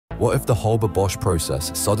What if the Haber-Bosch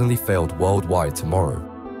process suddenly failed worldwide tomorrow?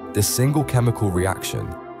 This single chemical reaction,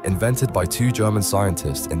 invented by two German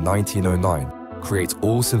scientists in 1909, creates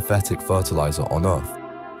all synthetic fertilizer on Earth.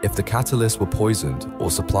 If the catalysts were poisoned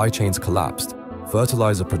or supply chains collapsed,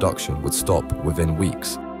 fertilizer production would stop within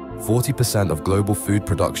weeks. 40% of global food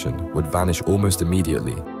production would vanish almost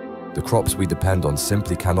immediately. The crops we depend on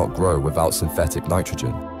simply cannot grow without synthetic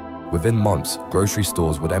nitrogen. Within months, grocery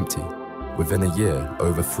stores would empty. Within a year,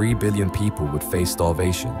 over 3 billion people would face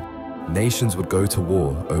starvation. Nations would go to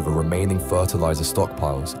war over remaining fertilizer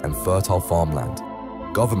stockpiles and fertile farmland.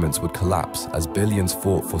 Governments would collapse as billions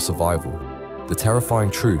fought for survival. The terrifying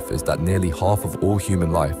truth is that nearly half of all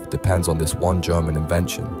human life depends on this one German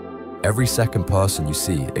invention. Every second person you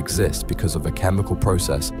see exists because of a chemical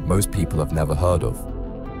process most people have never heard of.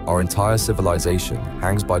 Our entire civilization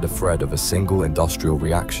hangs by the thread of a single industrial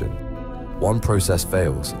reaction. One process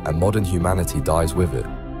fails, and modern humanity dies with it.